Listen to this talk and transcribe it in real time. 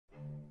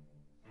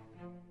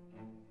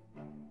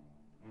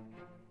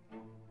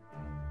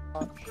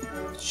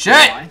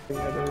Shit!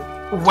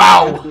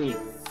 Wow!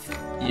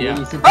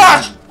 Yeah.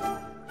 Ah!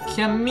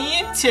 Come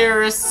here,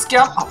 terrorist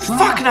scum! Oh,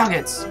 fuck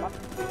nuggets!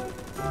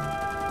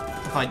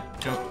 If I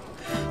don't.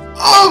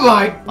 Oh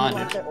my!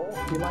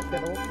 You like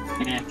that all?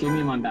 Yeah, give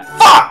me mine back.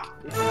 Fuck!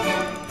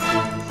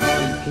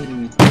 Are you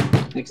kidding me?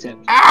 Except.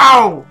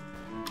 Ow!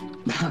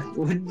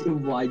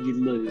 Why'd you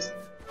lose?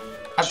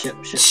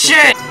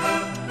 Shit!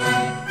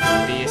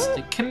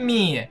 Bastard, come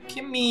here.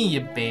 Come here,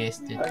 you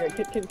bastard.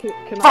 Okay, can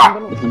Fuck!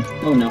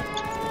 Oh no.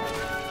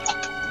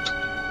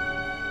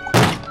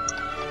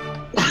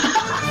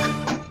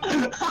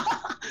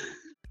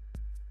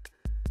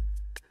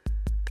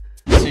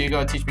 So you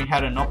gotta teach me how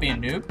to not be a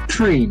noob?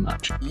 Pretty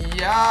much.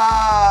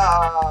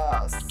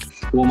 Yes!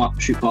 Warm up,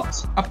 shoot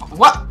bots.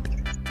 What?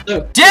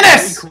 Oh.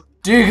 Dennis!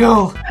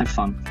 Deagle! Have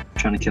fun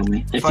trying to kill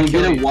me. If If I you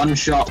kill get a you. one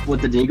shot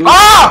with the deagle.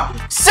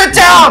 Ah! Sit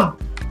down!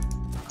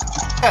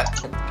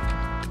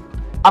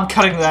 I'm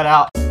cutting that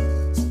out.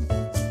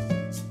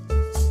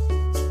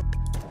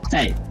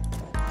 Hey.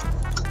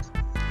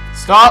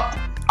 Stop!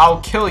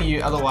 I'll kill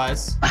you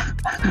otherwise.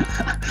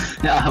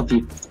 Yeah, I'll help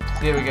you.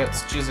 There we go,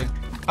 it's choosing.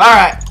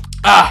 Alright.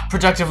 Ah,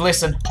 productive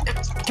lesson.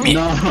 Come here.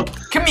 No.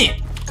 Come here.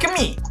 Come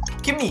here.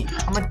 Come here.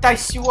 I'm gonna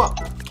dice you up.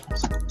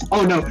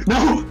 Oh no,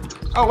 no!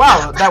 Oh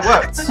wow, that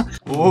worked.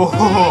 Oh.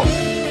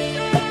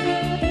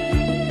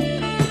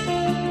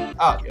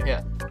 Oh, you're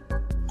here.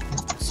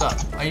 What's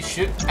up? Are you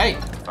shooting? Hey,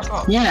 fuck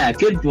off. Yeah,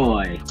 good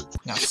boy.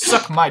 Now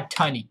suck my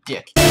tiny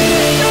dick.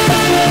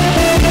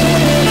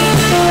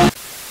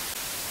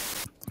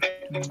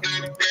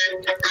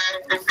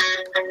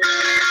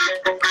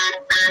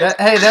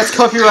 Hey, that's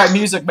copyright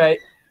music, mate.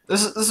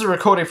 This is a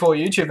recording for a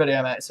YouTube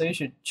video, mate. So you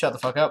should shut the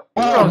fuck up.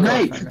 Oh,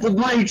 mate, the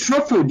bloody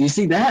truffle. Do you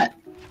see that?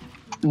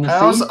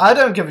 I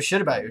don't give a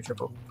shit about your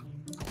triple.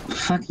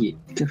 Fuck you.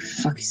 Go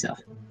fuck yourself.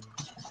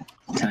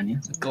 I'm telling you.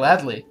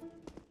 Gladly,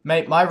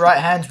 mate. My right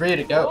hand's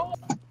ready to go.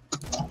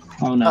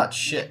 Oh no. Oh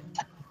shit.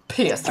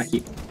 Pierce. Fuck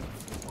you.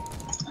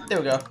 There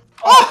we go.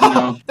 Oh,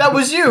 No. that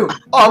was you!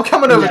 Oh, I'm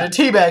coming over Yeah.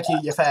 to teabag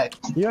you fag.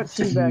 You're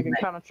teabagging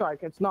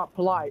Counter-Strike. It's not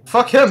polite.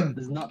 Fuck him!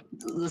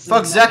 This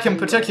Fuck is Zach in not-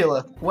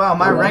 particular. Wow,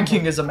 my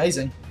ranking is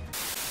amazing.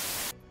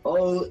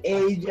 Oh,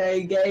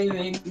 AJ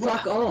Gaming,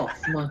 fuck off,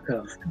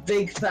 Marco.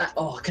 Big fan.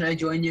 Oh, can I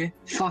join you?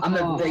 Fuck I'm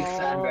a off. big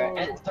fan, bro.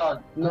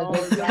 Anton. No,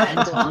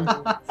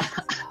 Anton.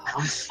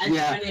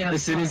 Yeah, Antonio.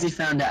 as soon as he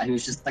found out, he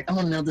was just like, I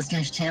want to know this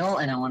guy's channel,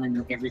 and I want to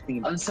know everything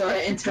about I'm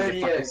sorry,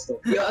 Antonio. Fuck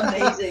You're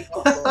amazing.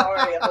 I'm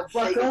sorry, I'm a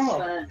Fuck big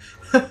off.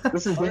 fan.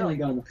 This is literally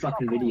going to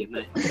fucking video,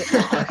 mate.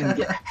 Fucking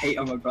get hate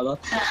on my brother.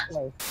 Ah!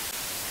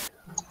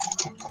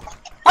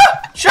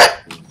 Shit!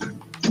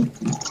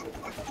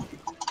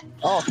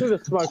 Oh, through the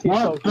smoke. He's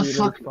What the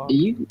fuck are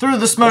you? Through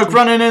the smoke,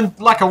 running in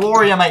like a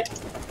warrior, mate.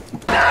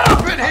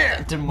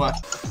 It didn't work.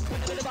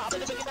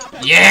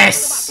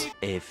 Yes!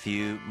 A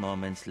few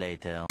moments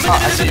later. Oh,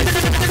 I see you.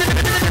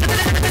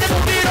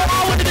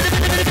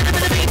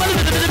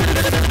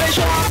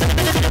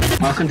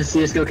 Welcome to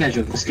CSGO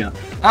Casual. Let's go.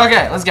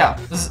 Okay, let's go.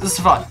 This is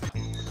fun.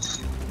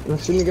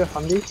 Let's see me go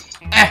Funtage.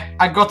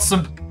 I got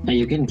some. Hey,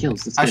 you're getting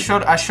kills. That's I good.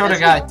 shot a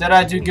guy. Did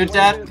I do good,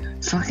 Dad?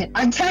 Fucking,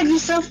 I tagged you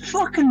so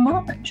fucking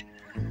much.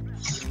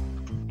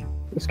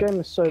 This game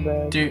is so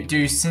bad. Do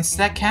you sense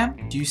that, Cam?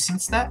 Do you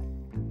sense that?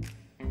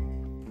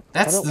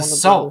 That's don't the wanna do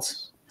salt.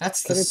 this.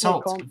 That's Can the we play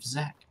salt comp? of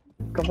Zach.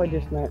 Come play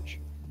this match.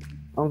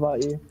 I'll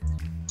invite you.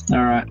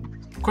 Alright.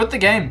 Quit the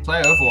game.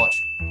 Play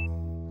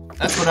Overwatch.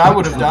 That's what I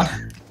would have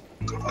done.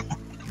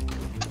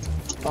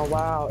 Oh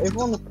wow,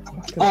 everyone.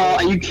 Oh,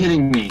 are you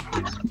kidding me?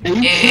 Are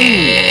you kidding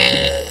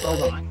me?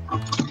 Hold on.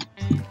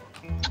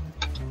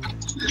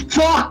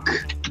 Fuck!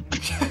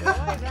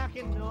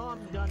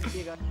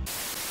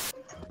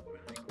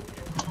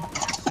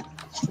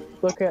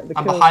 Look at the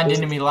I'm kills, behind dude.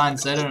 enemy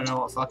lines. They don't know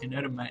what fucking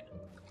hit him, mate.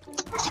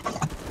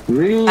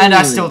 Really? And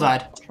I still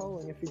died.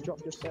 Trolling if you drop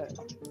your set.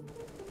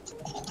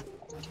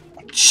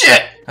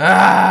 Shit!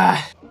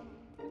 Ah!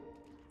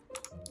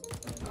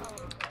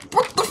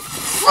 What the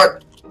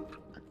fuck?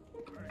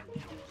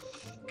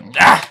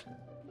 Ah!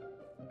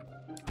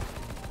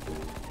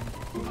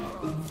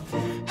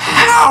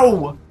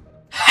 How?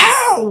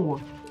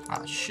 How?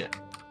 Ah, shit.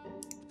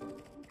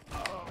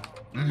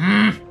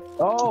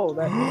 Oh,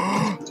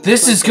 that.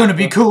 This is gonna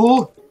be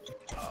cool.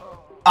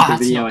 Ah,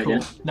 that's video not cool.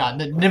 idea. Nah,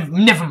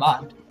 never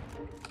mind.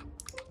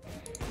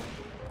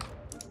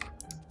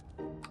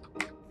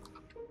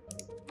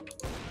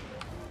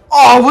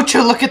 Oh, would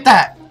you look at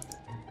that?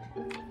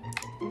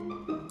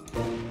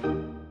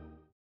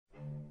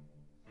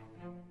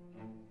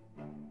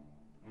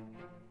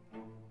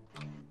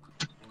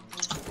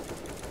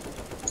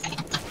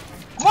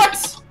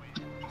 What?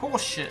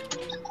 Horseshit.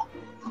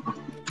 What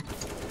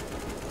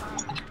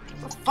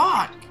the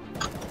fuck?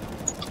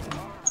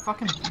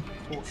 Fucking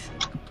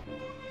horseshit.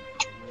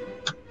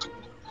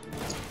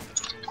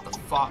 What the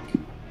fuck?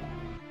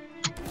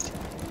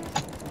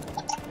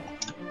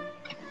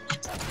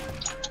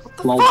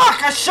 Lol.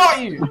 Fuck! I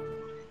shot you!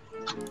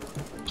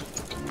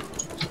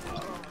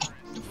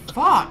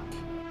 Fuck!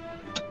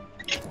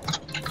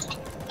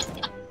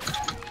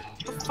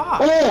 What the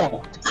Fuck.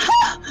 Oh!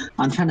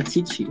 I'm trying to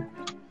teach you.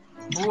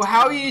 Well,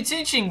 how are you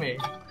teaching me?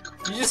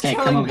 You're just Okay,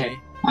 come killing over me. here.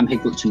 I'm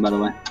hit glitching, by the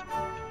way.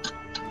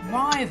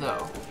 Why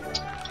though?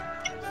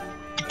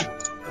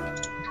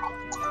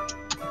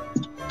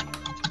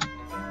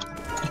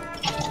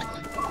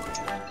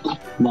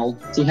 Lol.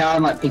 See how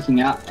I'm like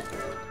picking out?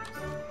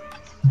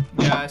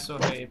 Yeah, I saw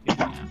how you're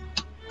picking out.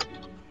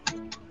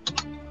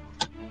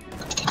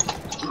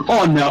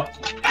 Oh no!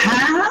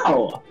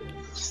 How?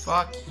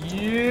 Fuck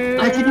you!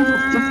 I didn't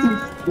have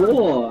a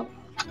 54.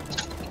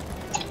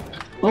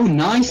 Oh,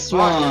 nice Fuck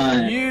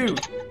one. you!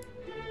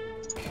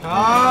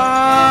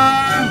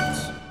 Cunt!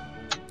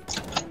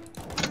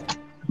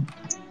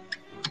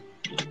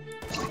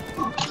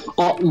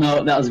 Oh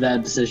no, that was a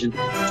bad decision.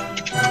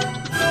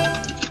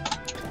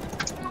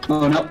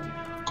 Oh no.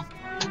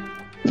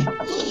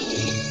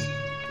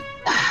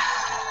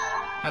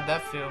 How'd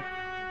that feel?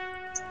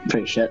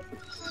 Pretty shit.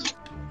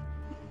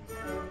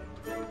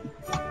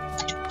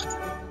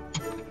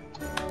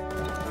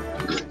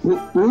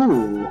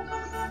 Ooh.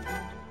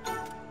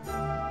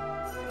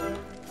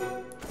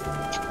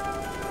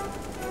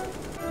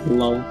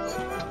 Lol.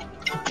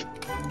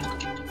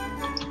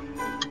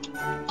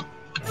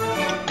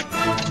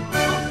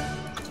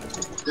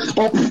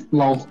 Oh,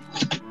 lol.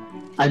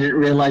 I didn't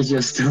realize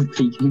you're still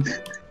peeking.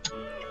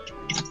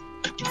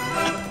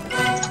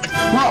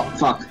 Oh,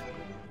 fuck.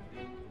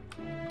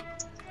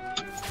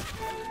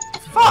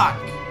 Fuck!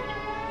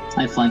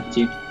 I flanked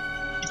you.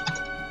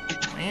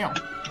 Damn.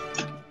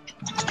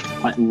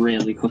 Like,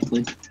 really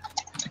quickly.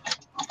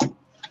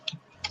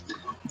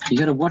 You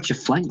gotta watch your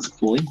flanks,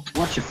 boy.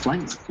 Watch your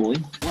flanks, boy.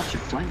 Watch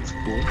your flanks,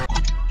 boy.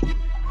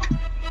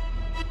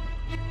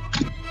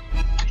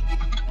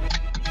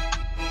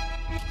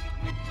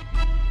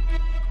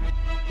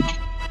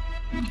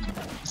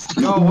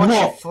 Go watch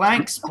your What?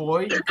 flanks,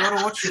 boy. You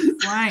gotta watch your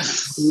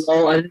flanks.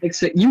 Oh, I didn't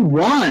expect you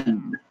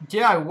won.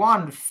 Yeah, I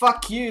won.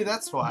 Fuck you,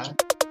 that's why.